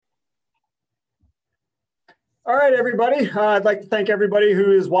All right, everybody. I'd like to thank everybody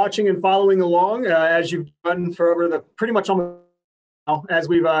who is watching and following along as you've done for over the pretty much almost now, as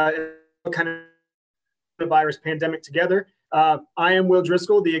we've kind of the virus pandemic together. I am Will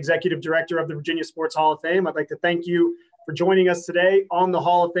Driscoll, the Executive Director of the Virginia Sports Hall of Fame. I'd like to thank you for joining us today on the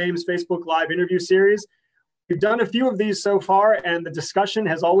Hall of Fame's Facebook Live interview series. We've done a few of these so far, and the discussion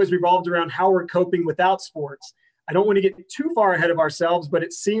has always revolved around how we're coping without sports. I don't want to get too far ahead of ourselves, but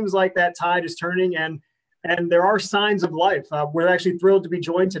it seems like that tide is turning, and there are signs of life. We're actually thrilled to be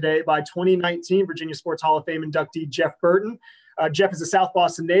joined today by 2019 Virginia Sports Hall of Fame inductee Jeff Burton. Jeff is a South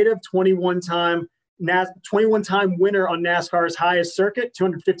Boston native, 21-time winner on NASCAR's highest circuit,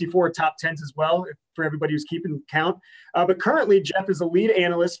 254 top 10s as well, for everybody who's keeping count. But currently, Jeff is a lead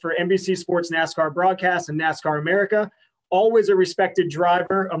analyst for NBC Sports NASCAR Broadcast and NASCAR America, always a respected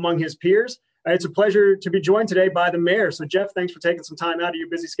driver among his peers. It's a pleasure to be joined today by the mayor. So, Jeff, thanks for taking some time out of your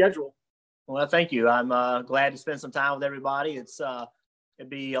busy schedule. Well, thank you. I'm glad to spend some time with everybody. It'd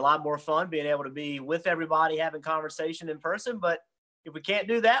be a lot more fun being able to be with everybody, having conversation in person. But if we can't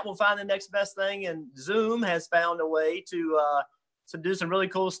do that, we'll find the next best thing. And Zoom has found a way to do some really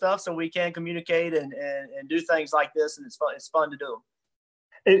cool stuff so we can communicate and do things like this. And it's fun to do.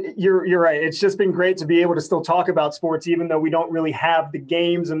 You're right. It's just been great to be able to still talk about sports, even though we don't really have the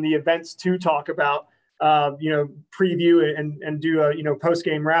games and the events to talk about. Preview and do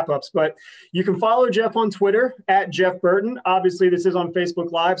post-game wrap-ups. But you can follow Jeff on Twitter at Jeff Burton. Obviously, this is on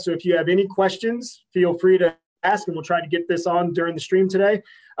Facebook Live, so if you have any questions, feel free to ask, and we'll try to get this on during the stream today.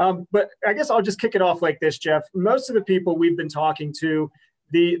 But I guess I'll just kick it off like this, Jeff. Most of the people we've been talking to,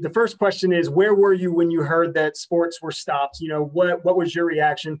 the first question is, where were you when you heard that sports were stopped? What was your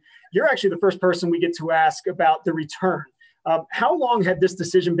reaction? You're actually the first person we get to ask about the return. How long had this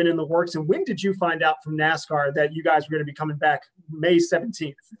decision been in the works, and when did you find out from NASCAR that you guys were going to be coming back May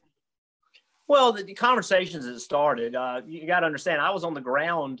 17th? Well, the conversations that started, you got to understand, I was on the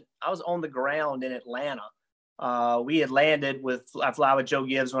ground in Atlanta. We had landed I fly with Joe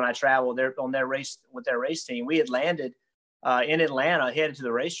Gibbs when I traveled there on their race with their race team. We had landed in Atlanta, headed to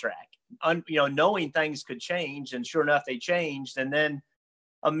the racetrack, knowing things could change, and sure enough, they changed. And then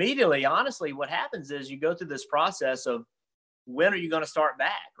immediately, honestly, what happens is you go through this process of, when are you going to start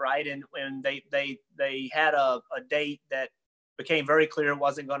back, right? And they had a date that became very clear it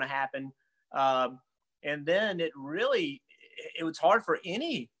wasn't going to happen. And then it was hard for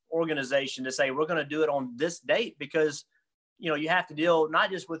any organization to say, we're going to do it on this date, because, you have to deal not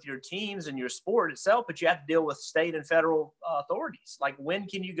just with your teams and your sport itself, but you have to deal with state and federal authorities. Like, when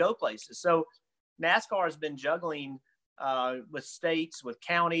can you go places? So NASCAR has been juggling with states, with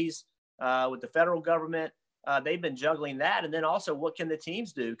counties, with the federal government. They've been juggling that. And then also, what can the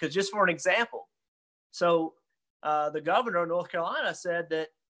teams do? Because just for an example, so the governor of North Carolina said that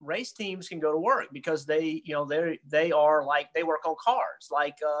race teams can go to work because they are like, they work on cars,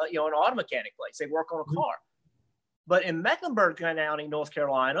 like, an auto mechanic place. They work on a car. But in Mecklenburg County, North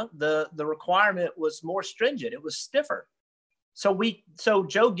Carolina, the requirement was more stringent. It was stiffer. So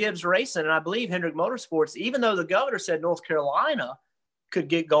Joe Gibbs Racing, and I believe Hendrick Motorsports, even though the governor said North Carolina could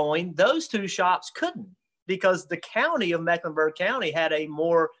get going, those two shops couldn't, because the county of Mecklenburg County had a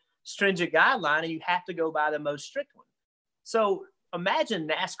more stringent guideline, and you have to go by the most strict one. So imagine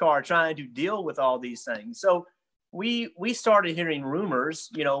NASCAR trying to deal with all these things. So we started hearing rumors,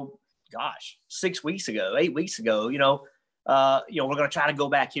 8 weeks ago, we're going to try to go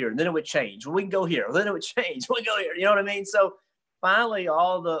back here, and then it would change. Well, we can go here, then it would change. We go here. You know what I mean? So finally,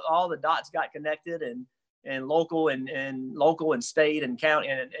 all the dots got connected, and local and state and county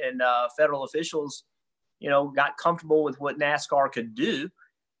and federal officials, got comfortable with what NASCAR could do.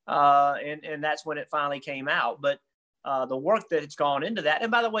 And that's when it finally came out. But the work that it's gone into that, and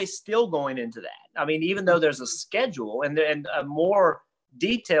by the way, still going into that. I mean, even though there's a schedule and a more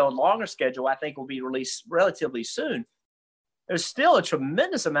detailed, longer schedule, I think will be released relatively soon, there's still a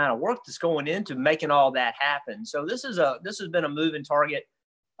tremendous amount of work that's going into making all that happen. So this has been a moving target.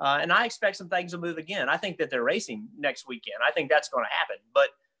 And I expect some things will move again. I think that they're racing next weekend. I think that's going to happen.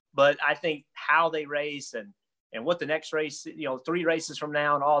 But I think how they race and what the next race, 3 races from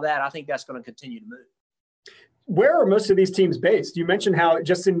now and all that, I think that's going to continue to move. Where are most of these teams based? You mentioned how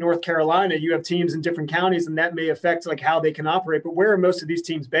just in North Carolina, you have teams in different counties, and that may affect like how they can operate. But where are most of these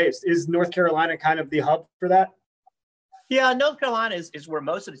teams based? Is North Carolina kind of the hub for that? Yeah, North Carolina is where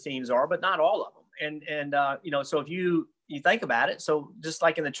most of the teams are, but not all of them. And so if you think about it, so just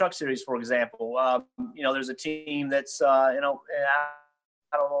like in the Truck Series, for example, there's a team that's out of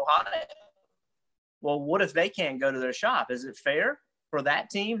Ohio. Well, what if they can't go to their shop? Is it fair for that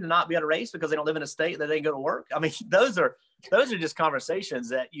team to not be able to race because they don't live in a state that they can go to work? I mean, those are just conversations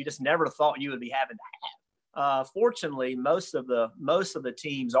that you just never thought you would be having to have. Fortunately, most of the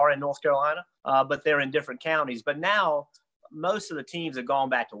teams are in North Carolina, but they're in different counties. But now most of the teams have gone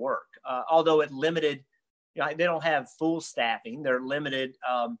back to work, although it limited. They don't have full staffing. They're limited.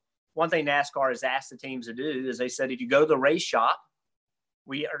 One thing NASCAR has asked the teams to do is they said, if you go to the race shop,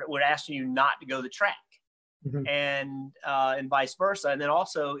 we're asking you not to go to the track, and vice versa. And then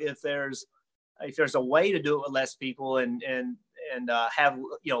also, if there's a way to do it with less people and have,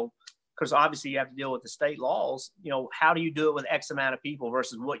 because obviously you have to deal with the state laws, how do you do it with X amount of people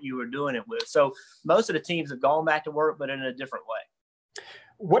versus what you were doing it with? So most of the teams have gone back to work, but in a different way.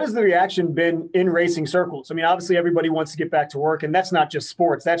 What has the reaction been in racing circles? I mean, obviously everybody wants to get back to work, and that's not just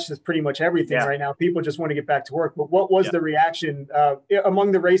sports. That's just pretty much everything right now. People just want to get back to work. But what was the reaction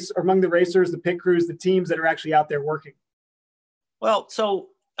among the racers, the pit crews, the teams that are actually out there working? Well, so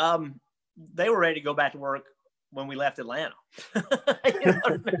they were ready to go back to work when we left Atlanta. You know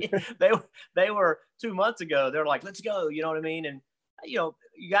what I mean? They were 2 months ago. They're like, let's go. You know what I mean? And, you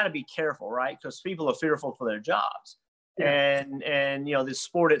got to be careful, right? Because people are fearful for their jobs. Yeah. And the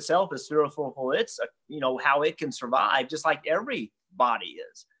sport itself is fearful for its, how it can survive, just like everybody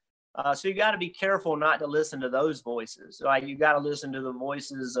is. So you got to be careful not to listen to those voices. Right? You got to listen to the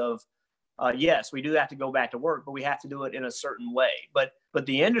voices of, yes, we do have to go back to work, but we have to do it in a certain way. But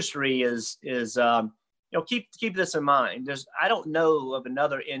the industry is keep this in mind. I don't know of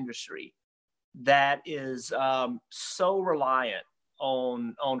another industry that is so reliant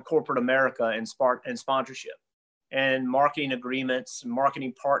on corporate America and sponsorship and marketing agreements, and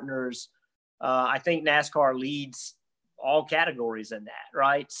marketing partners. I think NASCAR leads all categories in that,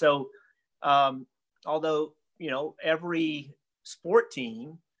 right? So although, every sport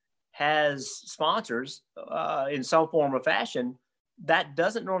team has sponsors in some form or fashion, that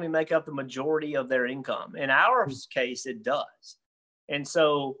doesn't normally make up the majority of their income. In our case, it does. And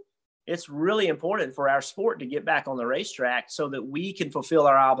so it's really important for our sport to get back on the racetrack so that we can fulfill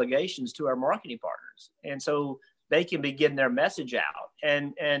our obligations to our marketing partners. And so they can be getting their message out.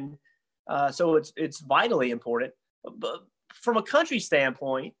 And so it's vitally important. But from a country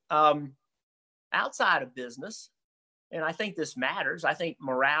standpoint, outside of business, and I think this matters, I think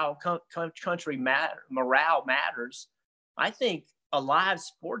country morale matters. I think a live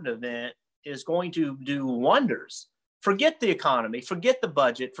sporting event is going to do wonders. Forget the economy, forget the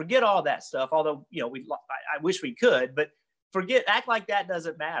budget, forget all that stuff. Although, I wish we could, but act like that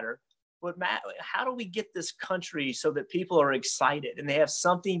doesn't matter. But how do we get this country so that people are excited and they have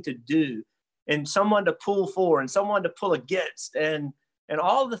something to do and someone to pull for and someone to pull against and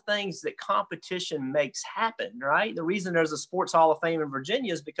all the things that competition makes happen, right? The reason there's a Sports Hall of Fame in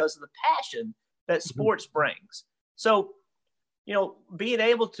Virginia is because of the passion that sports brings. So, being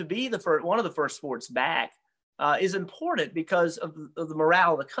able to be one of the first sports back is important because of the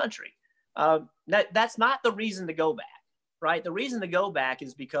morale of the country. That's not the reason to go back, right? The reason to go back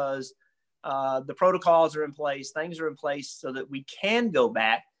is because the protocols are in place, things are in place so that we can go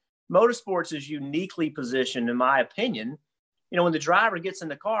back. Motorsports is uniquely positioned, in my opinion. When the driver gets in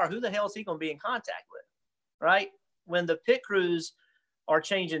the car, who the hell is he going to be in contact with, right? When the pit crews are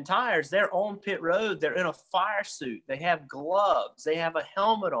changing tires, they're on pit road, they're in a fire suit, they have gloves, they have a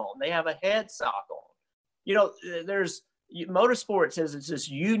helmet on, they have a head sock on. Motorsports is this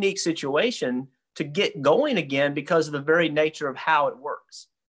unique situation to get going again because of the very nature of how it works.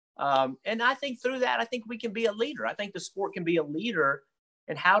 And I think through that, I think we can be a leader. I think the sport can be a leader.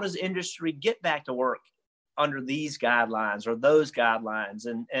 And how does industry get back to work under these guidelines or those guidelines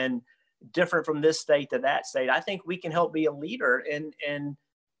and different from this state to that state? I think we can help be a leader in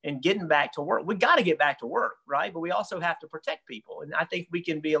getting back to work. We got to get back to work, right? But we also have to protect people. And I think we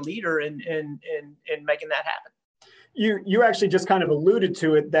can be a leader in making that happen. You actually just kind of alluded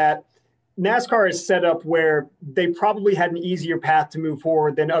to it, that NASCAR is set up where they probably had an easier path to move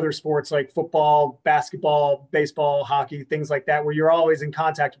forward than other sports like football, basketball, baseball, hockey, things like that, where you're always in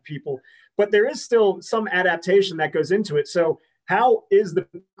contact with people. But there is still some adaptation that goes into it. So how is the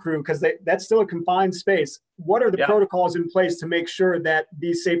crew, because that's still a confined space, what are the protocols in place to make sure that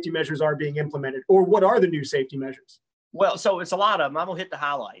these safety measures are being implemented? Or what are the new safety measures? Well, so it's a lot of them. I'm going to hit the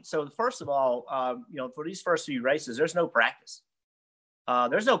highlights. So first of all, for these first few races, there's no practice.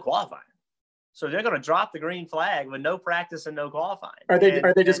 There's no qualifying. So they're going to drop the green flag with no practice and no qualifying. Are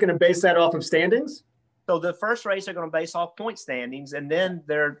they just going to base that off of standings? So the first race they're going to base off point standings, and then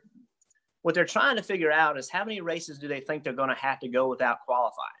what they're trying to figure out is how many races do they think they're going to have to go without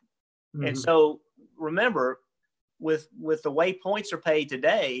qualifying. Mm-hmm. And so remember, with the way points are paid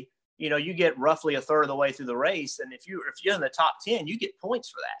today, you get roughly a third of the way through the race, and if you're in the top 10, you get points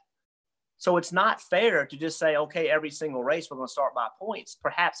for that. So it's not fair to just say, okay, every single race we're going to start by points.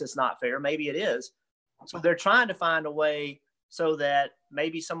 Perhaps it's not fair. Maybe it is. So they're trying to find a way so that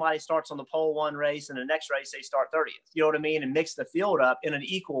maybe somebody starts on the pole one race and the next race they start 30th, you know what I mean? And mix the field up in an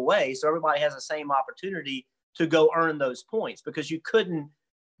equal way. So everybody has the same opportunity to go earn those points, because you couldn't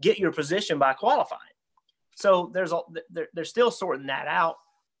get your position by qualifying. So they're still sorting that out.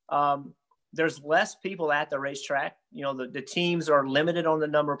 There's less people at the racetrack. You know, the teams are limited on the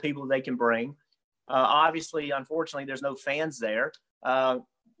number of people they can bring. Obviously, unfortunately, there's no fans there,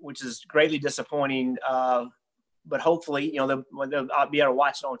 which is greatly disappointing. But hopefully, you know, they'll be able to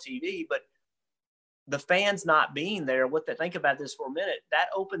watch it on TV. But the fans not being there, think about this for a minute, that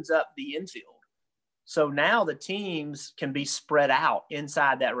opens up the infield. So now the teams can be spread out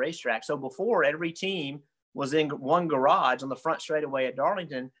inside that racetrack. So before, every team was in one garage on the front straightaway at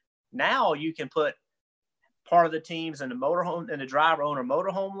Darlington. Now you can put part of the teams in the motorhome, in the driver owner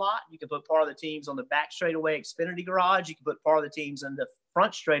motorhome lot. You can put part of the teams on the back straightaway Xfinity garage. You can put part of the teams in the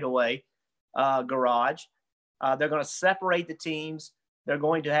front straightaway garage. They're going to separate the teams. They're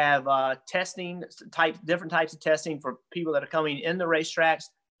going to have different types of testing for people that are coming in the racetracks,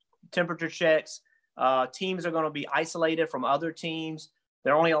 temperature checks. Teams are going to be isolated from other teams.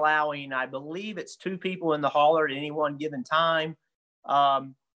 They're only allowing, I believe it's 2 people in the hauler at any one given time.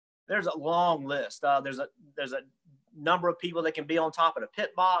 There's a long list. There's a number of people that can be on top of the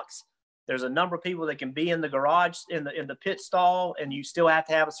pit box. There's a number of people that can be in the garage, in the pit stall, and you still have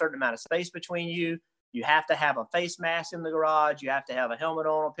to have a certain amount of space between you. You have to have a face mask in the garage. You have to have a helmet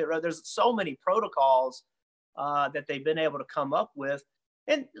on pit road. There's so many protocols that they've been able to come up with.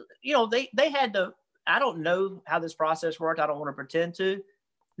 And, you know, they had to, I don't know how this process worked. I don't want to pretend to,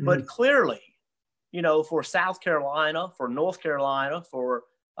 but clearly, you know, for South Carolina, for North Carolina, for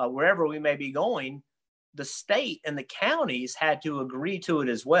wherever we may be going, the state and the counties had to agree to it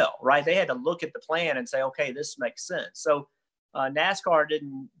as well, right? They had to look at the plan and say, okay, this makes sense. So NASCAR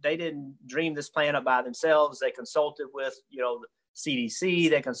didn't dream this plan up by themselves. They consulted with, you know, the CDC.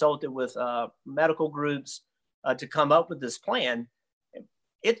 They consulted with medical groups to come up with this plan.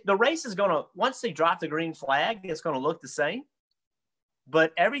 The race is going to, once they drop the green flag, it's going to look the same.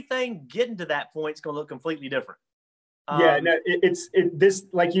 But everything getting to that point is going to look completely different. This,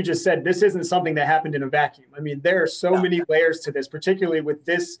 like you just said, this isn't something that happened in a vacuum. I mean, there are so many layers to this, particularly with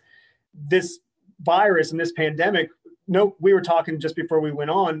this virus and this pandemic. No, we were talking just before we went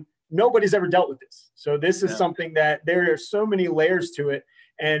on, nobody's ever dealt with this. So this is something that there are so many layers to it.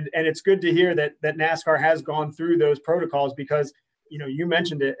 And it's good to hear that NASCAR has gone through those protocols, because, you know, you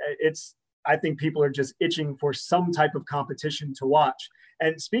mentioned it. I think people are just itching for some type of competition to watch.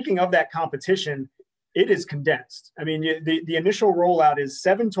 And speaking of that competition, it is condensed. I mean, the initial rollout is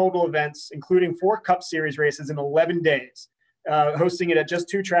 7 total events, including 4 Cup Series races in 11 days, hosting it at just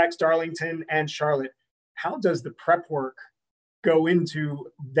 2 tracks, Darlington and Charlotte. How does the prep work go into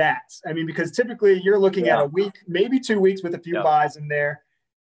that? I mean, because typically you're looking at a week, maybe 2 weeks with a few buys in there.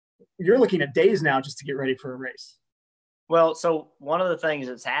 You're looking at days now just to get ready for a race. Well, so one of the things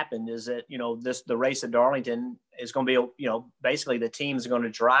that's happened is that, you know, the race at Darlington is going to be, you know, basically the teams are going to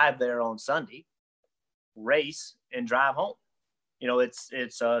drive there on Sunday, race, and drive home. You know, it's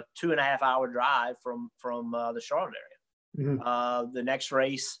a 2.5-hour drive from the Charlotte area. The next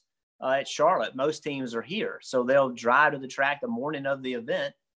race at Charlotte, most teams are here, so they'll drive to the track the morning of the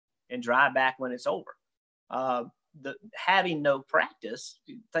event and drive back when it's over. Having no practice,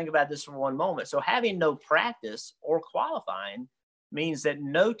 think about this for one moment. So having no practice or qualifying means that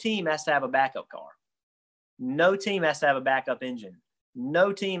no team has to have a backup car. No team has to have a backup engine.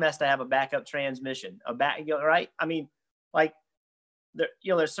 No team has to have a backup transmission. Right? I mean, like,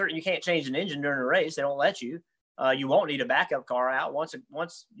 there's certain, you can't change an engine during a race. They don't let you. You won't need a backup car out.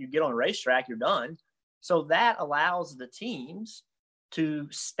 Once you get on a racetrack, you're done. So that allows the teams to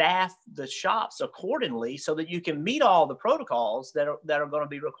staff the shops accordingly so that you can meet all the protocols that are going to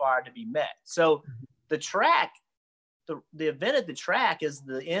be required to be met. So the track, the event at the track is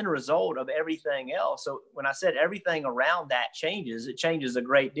the end result of everything else. So when I said everything around that changes, it changes a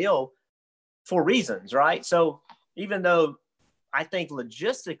great deal for reasons, right? So even though I think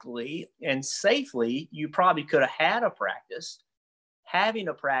logistically and safely, you probably could have had a practice, having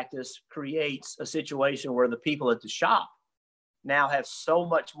a practice creates a situation where the people at the shop now have so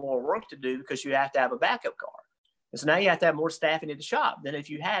much more work to do because you have to have a backup car. And so now you have to have more staffing at the shop than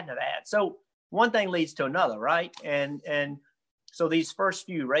if you hadn't have had. So one thing leads to another, right? And so these first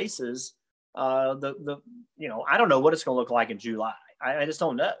few races, I don't know what it's going to look like in July. I just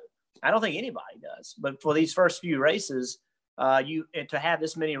don't know. I don't think anybody does. But for these first few races, to have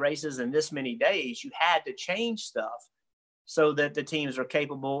this many races in this many days, you had to change stuff so that the teams are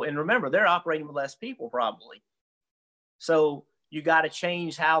capable. And remember, they're operating with less people probably. So you got to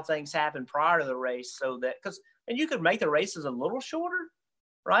change how things happen prior to the race so that, and you could make the races a little shorter,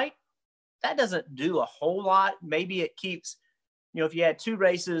 right? That doesn't do a whole lot. Maybe it keeps, if you had 2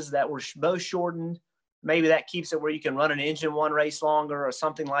 races that were both shortened, maybe that keeps it where you can run an engine one race longer or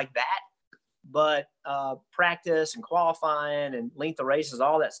something like that. But practice and qualifying and length of races,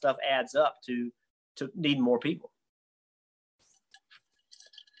 all that stuff adds up to needing more people.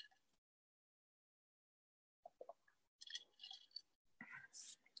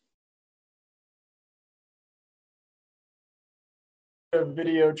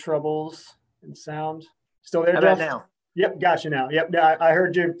 Video troubles and sound. Still there, How Jeff? about now? Yep, gotcha now. Yep, I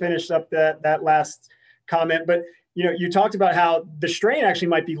heard you finish up that last comment, but you talked about how the strain actually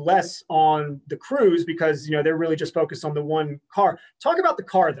might be less on the crews because they're really just focused on the one car. Talk about the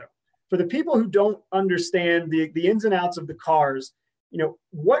car though. For the people who don't understand the ins and outs of the cars,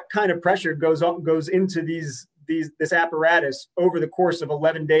 what kind of pressure goes into this apparatus over the course of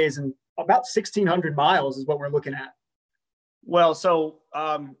 11 days and about 1,600 miles is what we're looking at. Well, so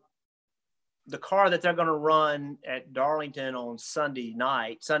the car that they're going to run at Darlington on Sunday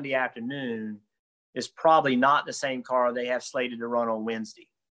afternoon, is probably not the same car they have slated to run on Wednesday.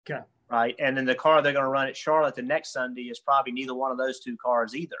 Okay. Right. And then the car they're going to run at Charlotte the next Sunday is probably neither one of those 2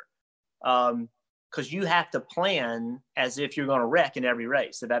 cars either. Because you have to plan as if you're going to wreck in every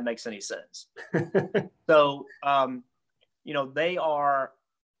race, if that makes any sense. So, they are,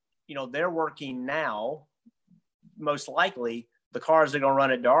 they're working now. Most likely the cars that are going to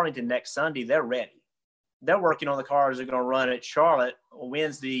run at Darlington next Sunday, they're ready. They're working on the cars that are going to run at Charlotte on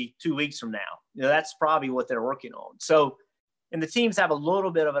Wednesday, 2 weeks from now. That's probably what they're working on. So, and the teams have a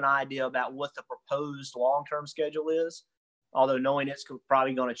little bit of an idea about what the proposed long-term schedule is, although knowing it's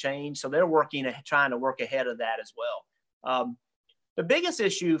probably going to change. So they're trying to work ahead of that as well. The biggest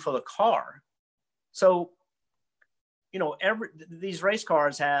issue for the car. So, these race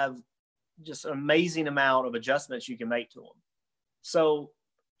cars have just an amazing amount of adjustments you can make to them. So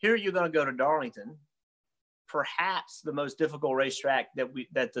here you're going to go to Darlington, perhaps the most difficult racetrack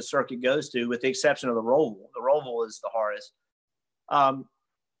that the circuit goes to, with the exception of the Roval. The Roval is the hardest.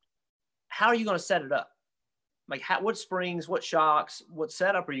 How are you going to set it up? Like what springs, what shocks, what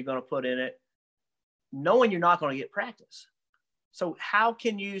setup are you going to put in it, knowing you're not going to get practice? So how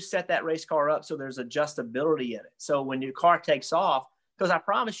can you set that race car up so there's adjustability in it? So when your car takes off, because I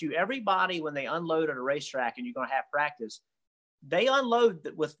promise you, everybody, when they unload at a racetrack and you're going to have practice, they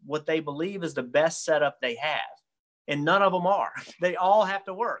unload with what they believe is the best setup they have. And none of them are. They all have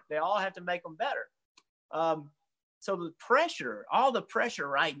to work. They all have to make them better. So the pressure, all the pressure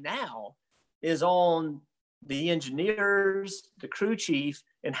right now is on the engineers, the crew chief,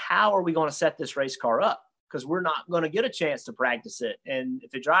 and how are we going to set this race car up? Because we're not going to get a chance to practice it. And if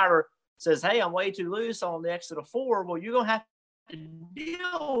the driver says, hey, I'm way too loose on the exit of 4, well, you're going to have to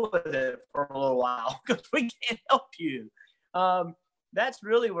deal with it for a little while because we can't help you. That's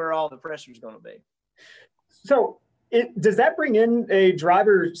really where all the pressure is going to be. So does that bring in a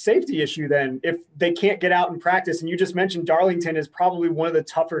driver safety issue then if they can't get out and practice? And you just mentioned Darlington is probably one of the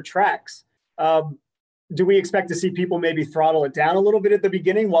tougher tracks. Do we expect to see people maybe throttle it down a little bit at the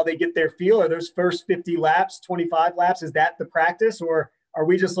beginning while they get their feel? Are those first 50 laps, 25 laps, is that the practice, or are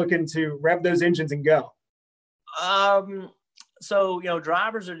we just looking to rev those engines and go? So,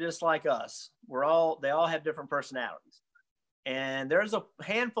 drivers are just like us. They all have different personalities. And there's a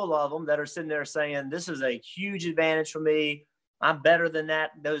handful of them that are sitting there saying, this is a huge advantage for me. I'm better than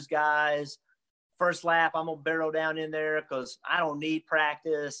those guys. First lap, I'm going to barrel down in there because I don't need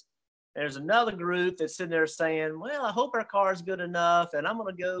practice. There's another group that's sitting there saying, well, I hope our car is good enough, and I'm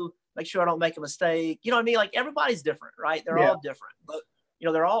going to go make sure I don't make a mistake. You know what I mean? Like, everybody's different, right? They're all different. But,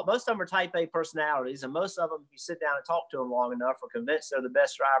 most of them are type A personalities, and most of them, if you sit down and talk to them long enough, are convinced they're the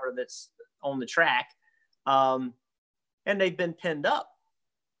best driver that's on the track. And they've been pinned up,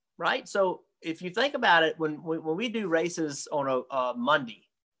 right? So if you think about it, when we do races on a Monday,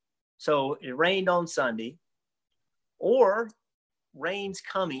 so it rained on Sunday, or rain's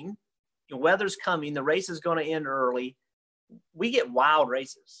coming, the weather's coming, the race is going to end early, we get wild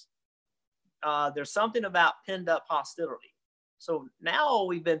races. There's something about pinned up hostility. So now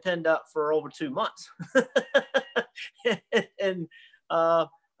we've been pinned up for over 2 months. and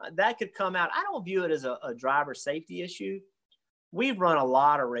that could come out. I don't view it as a driver safety issue. We've run a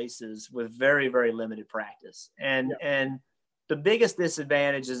lot of races with very, very limited practice. And the biggest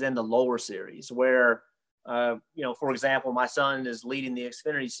disadvantage is in the lower series where, for example, my son is leading the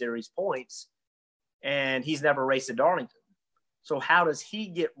Xfinity Series points and he's never raced at Darlington. So how does he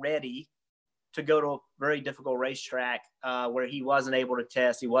get ready to go to a very difficult racetrack where he wasn't able to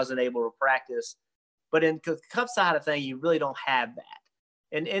test, he wasn't able to practice? But in the cup side of thing, you really don't have that.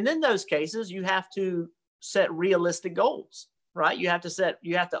 And in those cases, you have to set realistic goals, right? You have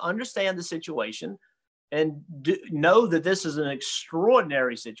to understand the situation and know that this is an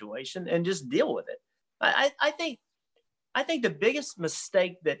extraordinary situation and just deal with it. I think the biggest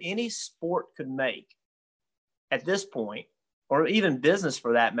mistake that any sport could make at this point, or even business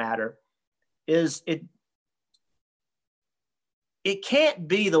for that matter, is it can't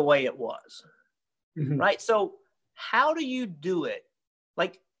be the way it was, right? So how do you do it?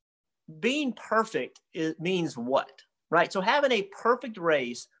 Like, being perfect means what, right? So having a perfect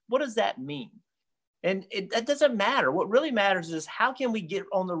race, what does that mean? And that doesn't matter. What really matters is how can we get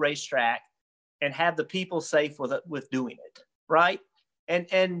on the racetrack and have the people safe with doing it, right?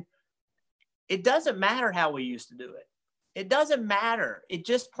 And it doesn't matter how we used to do it. It doesn't matter. It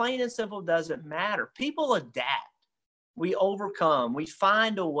just plain and simple doesn't matter. People adapt. We overcome. We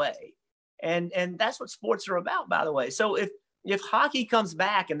find a way. And that's what sports are about, by the way. So if hockey comes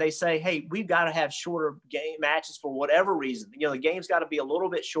back and they say, hey, we've got to have shorter game matches for whatever reason, the game's got to be a little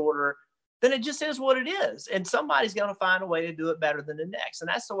bit shorter, then it just is what it is. And somebody's going to find a way to do it better than the next. And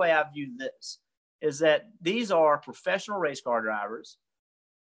that's the way I view this, is that these are professional race car drivers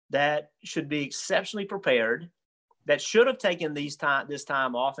that should be exceptionally prepared, that should have taken this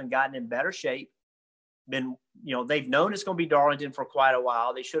time off and gotten in better shape. They've known it's going to be Darlington for quite a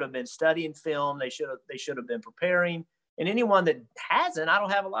while. They should have been studying film. They should have been preparing. And anyone that hasn't, I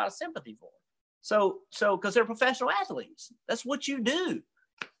don't have a lot of sympathy for. So because they're professional athletes, that's what you do.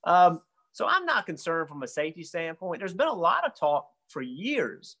 So I'm not concerned from a safety standpoint. There's been a lot of talk for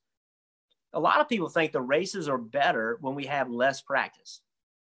years. A lot of people think the races are better when we have less practice.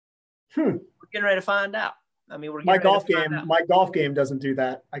 We're getting ready to find out. I mean, my golf game doesn't do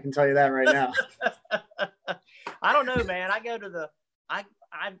that. I can tell you that right now. I don't know, man. I go to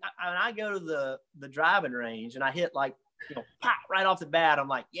the driving range and I hit pop right off the bat. I'm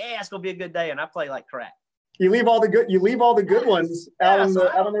like, yeah, it's gonna be a good day, and I play like crap. You leave all the good ones out on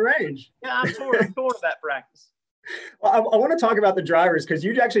the range. Yeah, I'm sure of that practice. Well, I want to talk about the drivers, because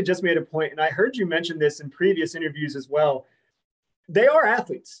you actually just made a point, and I heard you mention this in previous interviews as well. They are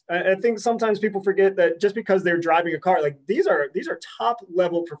athletes. I think sometimes people forget that just because they're driving a car, like these are top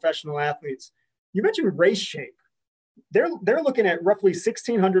level professional athletes. You mentioned race shape. They're looking at roughly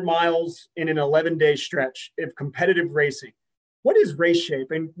 1,600 miles in an 11-day stretch of competitive racing. What is race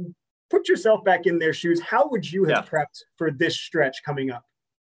shape? And put yourself back in their shoes. How would you have prepped for this stretch coming up?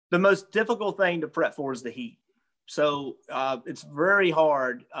 The most difficult thing to prep for is the heat. So it's very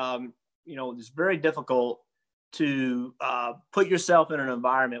hard. It's very difficult to put yourself in an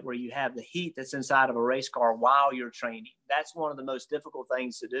environment where you have the heat that's inside of a race car while you're training. That's one of the most difficult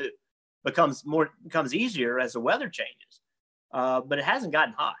things to do. Becomes easier as the weather changes, but it hasn't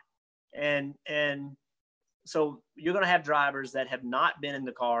gotten hot. And so you're going to have drivers that have not been in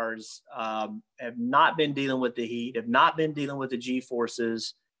the cars, have not been dealing with the heat, have not been dealing with the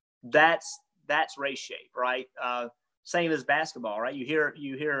G-forces. That's race shape, right? Same as basketball, right? You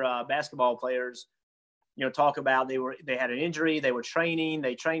hear basketball players, talk about they had an injury, they were training,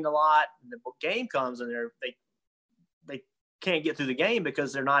 they trained a lot, and the game comes and they can't get through the game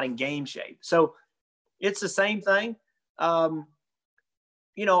because they're not in game shape. So it's the same thing. I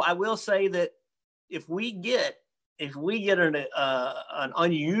will say that if we get an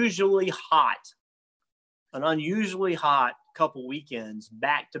unusually hot couple weekends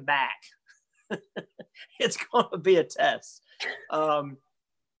back to back, it's going to be a test. And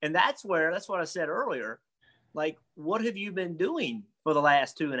that's what I said earlier. Like, what have you been doing for the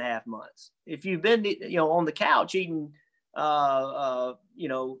last 2.5 months? If you've been, on the couch eating,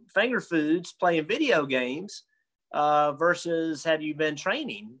 finger foods, playing video games, versus have you been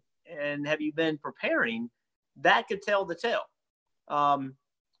training and have you been preparing, that could tell the tale.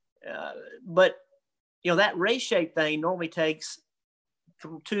 But that race shape thing normally takes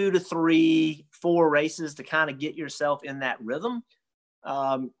 2 to 3, 4 races to kind of get yourself in that rhythm.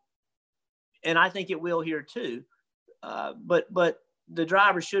 And I think it will here too. But the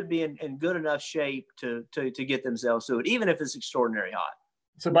drivers should be in good enough shape to get themselves through it, even if it's extraordinarily hot.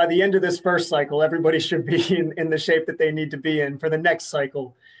 So by the end of this first cycle, everybody should be in the shape that they need to be in for the next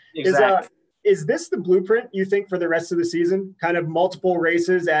cycle. Exactly. Is this the blueprint, you think, for the rest of the season? Kind of multiple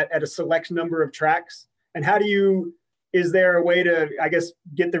races at a select number of tracks? And is there a way to, I guess,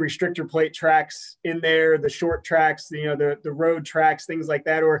 get the restrictor plate tracks in there, the short tracks, the road tracks, things like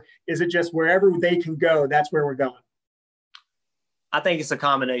that? Or is it just wherever they can go, that's where we're going? I think it's a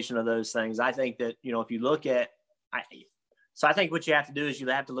combination of those things. I think that, if you look at, I think what you have to do is you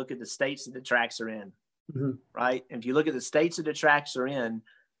have to look at the states that the tracks are in, right? And if you look at the states that the tracks are in,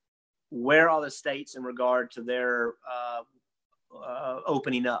 where are the states in regard to their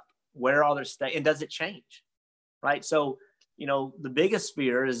opening up? Where are their states? And does it change? Right. So, the biggest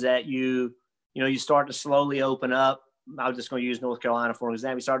fear is that you start to slowly open up. I was just going to use North Carolina for an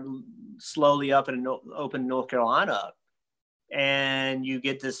example. You start slowly open North Carolina up, and you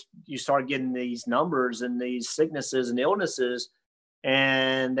start getting these numbers and these sicknesses and illnesses,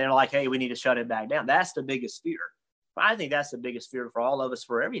 and they're like, hey, we need to shut it back down. That's the biggest fear. I think that's the biggest fear for all of us,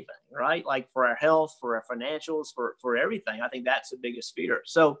 for everything, right? Like for our health, for our financials, for everything. I think that's the biggest fear.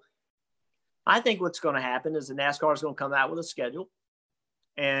 So I think what's going to happen is the NASCAR is going to come out with a schedule,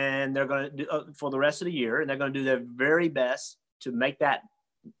 and they're going to do for the rest of the year, and they're going to do their very best to make that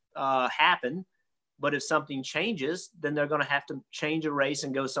happen. But if something changes, then they're going to have to change a race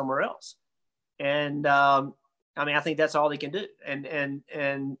and go somewhere else. And I think that's all they can do. And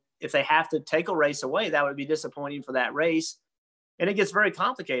if they have to take a race away, that would be disappointing for that race. And it gets very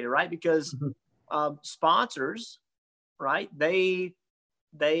complicated, right? Because sponsors, right? They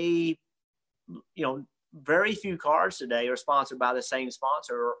very few cars today are sponsored by the same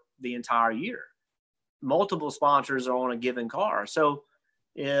sponsor the entire year. Multiple sponsors are on a given car. So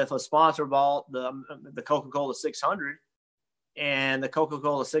if a sponsor bought the Coca-Cola 600 and the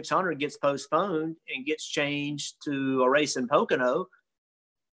Coca-Cola 600 gets postponed and gets changed to a race in Pocono,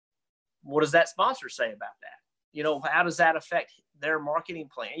 what does that sponsor say about that? How does that affect their marketing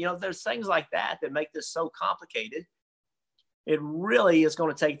plan? There's things like that make this so complicated. It really is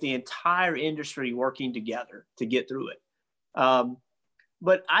going to take the entire industry working together to get through it.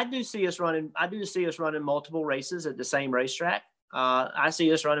 But I do see us running multiple races at the same racetrack. I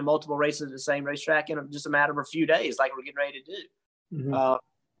see us running multiple races at the same racetrack in just a matter of a few days, like we're getting ready to do.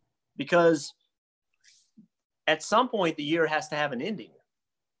 Because at some point the year has to have an ending,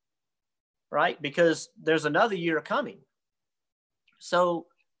 right? Because there's another year coming. So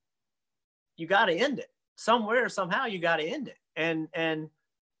you got to end it. Somewhere, somehow you got to end it. And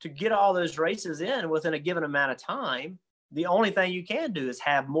to get all those races in within a given amount of time, the only thing you can do is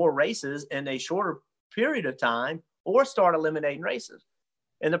have more races in a shorter period of time, or start eliminating races.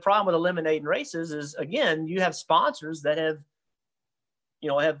 And the problem with eliminating races is, again, you have sponsors that have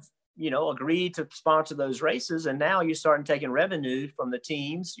agreed to sponsor those races. And now you start taking revenue from the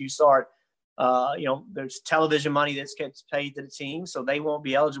teams. You start, there's television money that gets paid to the team, so they won't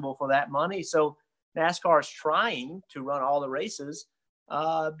be eligible for that money. So NASCAR is trying to run all the races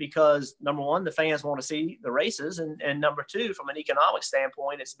because, number one, the fans want to see the races. And number two, from an economic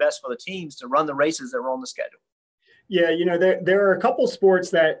standpoint, it's best for the teams to run the races that are on the schedule. Yeah, there are a couple sports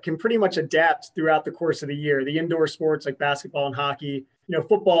that can pretty much adapt throughout the course of the year. The indoor sports like basketball and hockey,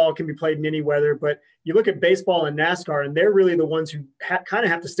 football can be played in any weather, but you look at baseball and NASCAR, and they're really the ones who kind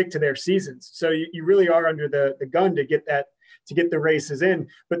of have to stick to their seasons. So you really are under the gun to get the races in.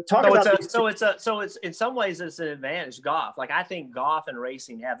 But it's in some ways it's an advantage. Golf, like I think golf and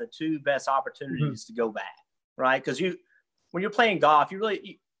racing have the two best opportunities to go back, right? Because when you're playing golf, you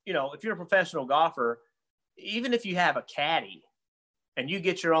really, if you're a professional golfer, even if you have a caddy and you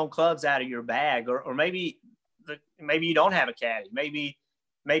get your own clubs out of your bag, or maybe you don't have a caddy, maybe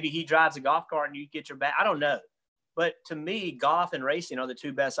he drives a golf cart and you get your bag. I don't know. But to me, golf and racing are the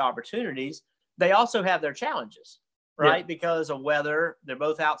two best opportunities. They also have their challenges, right? Yeah. Because of weather. They're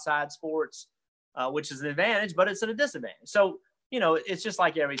both outside sports, which is an advantage, but it's at a disadvantage. So, it's just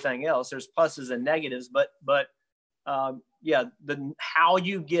like everything else. There's pluses and negatives, but how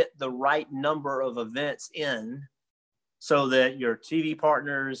you get the right number of events in so that your TV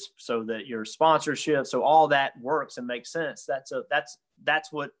partners, so that your sponsorship, so all that works and makes sense.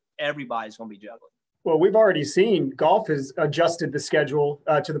 That's what everybody's going to be juggling. Well, we've already seen golf has adjusted the schedule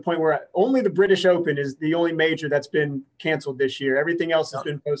to the point where only the British Open is the only major that's been canceled this year. Everything else has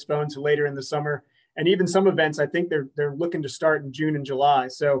been postponed to later in the summer. And even some events, I think they're looking to start in June and July.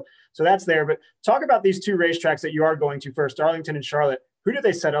 So that's there. But talk about these two racetracks that you are going to first, Darlington and Charlotte. Who do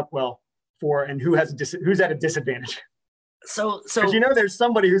they set up well for, and who's at a disadvantage? So there's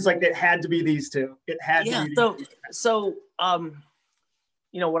somebody who's like, it had to be these two. It had to be these two.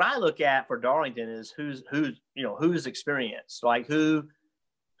 What I look at for Darlington is who's experienced, like who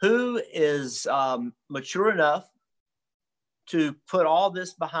is mature enough to put all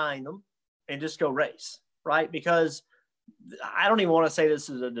this behind them and just go race, right? Because I don't even want to say this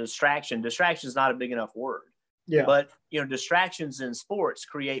is a distraction. Distraction is not a big enough word. Yeah. But, distractions in sports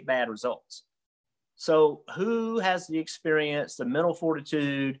create bad results. So who has the experience, the mental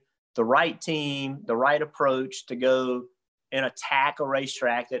fortitude, the right team, the right approach to go and attack a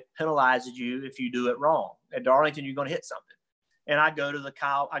racetrack that penalizes you if you do it wrong? At Darlington, you're going to hit something. And I go to the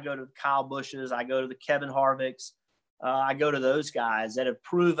Kyle Bushes, I go to the Kevin Harvicks, I go to those guys that have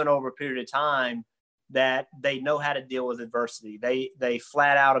proven over a period of time that they know how to deal with adversity. They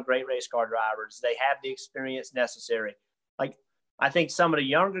flat out are great race car drivers. They have the experience necessary. Like, I think some of the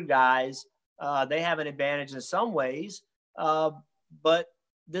younger guys, they have an advantage in some ways, but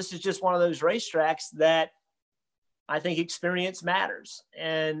this is just one of those racetracks that I think experience matters.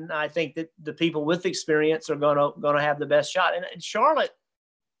 And I think that the people with experience are gonna have the best shot. And Charlotte,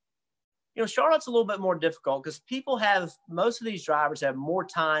 Charlotte's a little bit more difficult because most of these drivers have more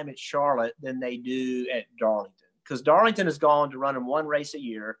time at Charlotte than they do at Darlington, because Darlington has gone to running one race a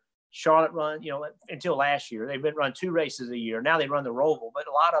year. Charlotte run, until last year, they've been run 2 races a year. Now they run the Roval, but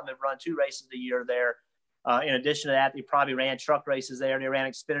a lot of them have run 2 races a year there. In addition to that, they probably ran truck races there. They ran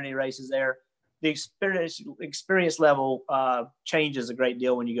Xfinity races there. The experience level changes a great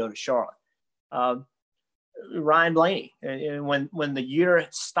deal when you go to Charlotte. Ryan Blaney, and when the year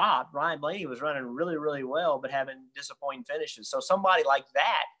stopped, Ryan Blaney was running really, really well, but having disappointing finishes. So somebody like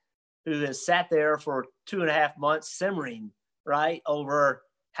that, who has sat there for 2.5 months simmering, right, over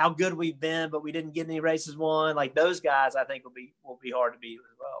how good we've been, but we didn't get any races won, like those guys, I think will be hard to beat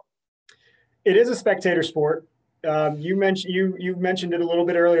as well. It is a spectator sport. You mentioned it a little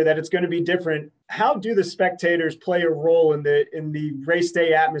bit earlier that it's going to be different. How do the spectators play a role in the race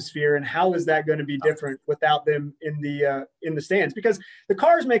day atmosphere, and how is that going to be different without them in the stands? Because the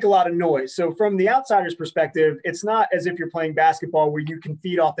cars make a lot of noise. So from the outsider's perspective, it's not as if you're playing basketball where you can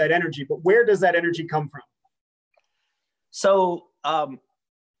feed off that energy. But where does that energy come from? So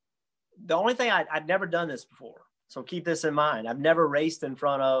the only thing I've never done this before, so keep this in mind. I've never raced in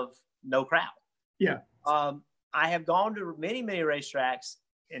front of no crowd. Yeah. I have gone to many, many racetracks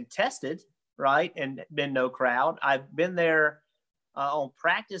and tested, right, and been no crowd. I've been there on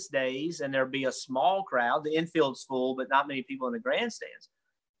practice days, and there'll be a small crowd. The infield's full, but not many people in the grandstands.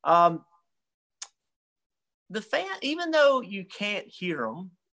 The fan, even though you can't hear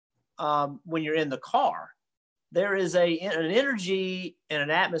them when you're in the car, there is an energy and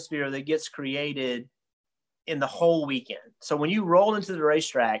an atmosphere that gets created in the whole weekend. So when you roll into the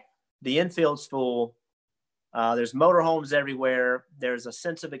racetrack, the infield's full. There's motorhomes everywhere. There's a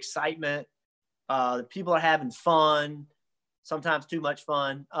sense of excitement. The people are having fun, sometimes too much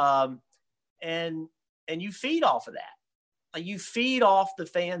fun. And you feed off of that. You feed off the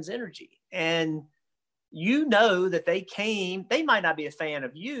fans' energy. And you know that they might not be a fan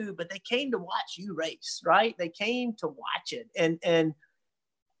of you, but they came to watch you race, right? They came to watch it. And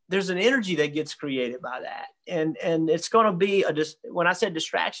there's an energy that gets created by that. And it's going to be when I said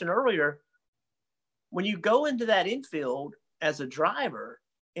distraction earlier, when you go into that infield as a driver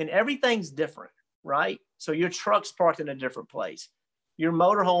and everything's different, right? So your truck's parked in a different place. Your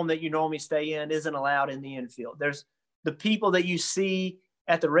motorhome that you normally stay in isn't allowed in the infield. There's the people that you see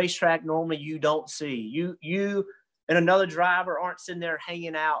at the racetrack normally you don't see. You and another driver aren't sitting there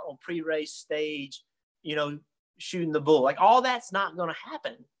hanging out on pre-race stage, shooting the bull. Like, all that's not going to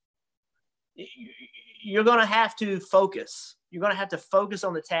happen. You're going to have to focus. You're going to have to focus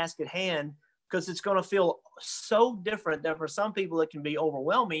on the task at hand, because it's going to feel so different that for some people it can be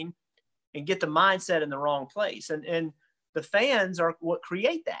overwhelming and get the mindset in the wrong place. And the fans are what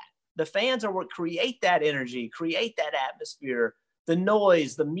create that. The fans are what create that energy, create that atmosphere, the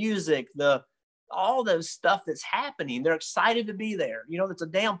noise, the music, all those stuff that's happening. They're excited to be there. It's a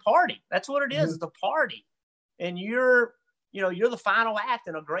damn party. That's what it is. Mm-hmm. It's a party. And you're the final act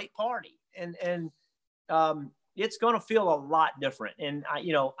in a great party. And it's going to feel a lot different. And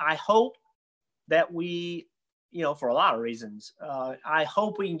I hope that we, for a lot of reasons, I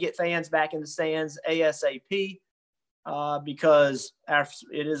hope we can get fans back in the stands ASAP, because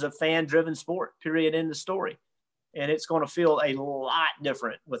it is a fan-driven sport, period, end of story. And it's going to feel a lot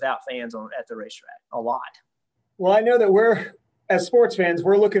different without fans at the racetrack, a lot. Well, I know that as sports fans,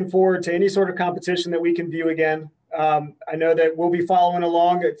 we're looking forward to any sort of competition that we can view again. I know that we'll be following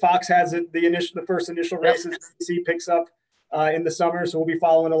along. Fox has the first initial races. NBC picks up in the summer, so we'll be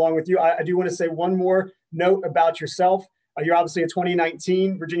following along with you. I do want to say one more note about yourself. You're obviously a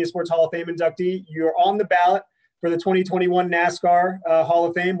 2019 Virginia Sports Hall of Fame inductee. You're on the ballot for the 2021 NASCAR Hall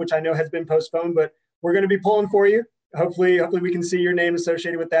of Fame, which I know has been postponed, but we're going to be pulling for you. Hopefully we can see your name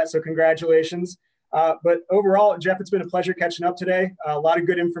associated with that, so congratulations. But overall, Jeff, it's been a pleasure catching up today. A lot of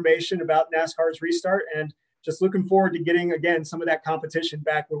good information about NASCAR's restart, and just looking forward to getting, again, some of that competition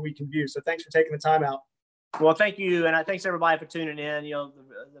back where we can view. So thanks for taking the time out. Well, thank you. And thanks everybody for tuning in.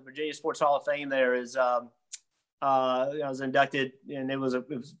 The Virginia Sports Hall of Fame there is, I was inducted, and it was a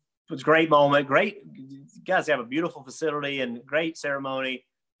great moment. Great. You guys have a beautiful facility and great ceremony.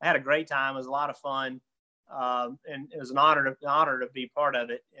 I had a great time. It was a lot of fun. And it was an honor to be part of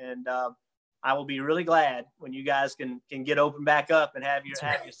it. And I will be really glad when you guys can get open back up and have your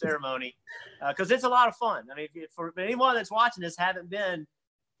ceremony, because it's a lot of fun. I mean, for anyone that's watching this haven't been,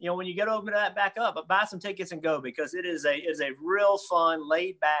 when you get open that back up, but buy some tickets and go, because it is a real fun,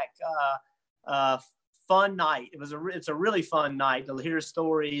 laid back, fun night. It's a really fun night to hear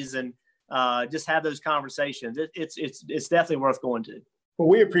stories and just have those conversations. It's definitely worth going to. Well,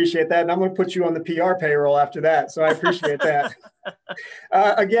 we appreciate that. And I'm going to put you on the PR payroll after that. So I appreciate that.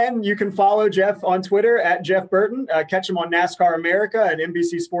 Again, you can follow Jeff on Twitter at Jeff Burton. Catch him on NASCAR America and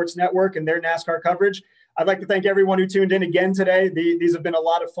NBC Sports Network and their NASCAR coverage. I'd like to thank everyone who tuned in again today. These have been a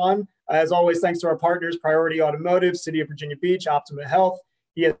lot of fun. As always, thanks to our partners, Priority Automotive, City of Virginia Beach, Optima Health,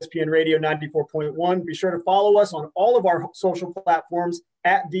 ESPN Radio 94.1. Be sure to follow us on all of our social platforms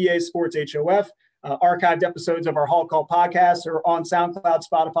at VA Sports HOF. Archived episodes of our Hall Call podcast are on SoundCloud,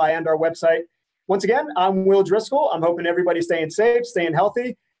 Spotify, and our website. Once again, I'm Will Driscoll. I'm hoping everybody's staying safe, staying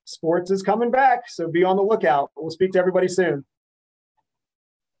healthy. Sports is coming back, so be on the lookout. We'll speak to everybody soon.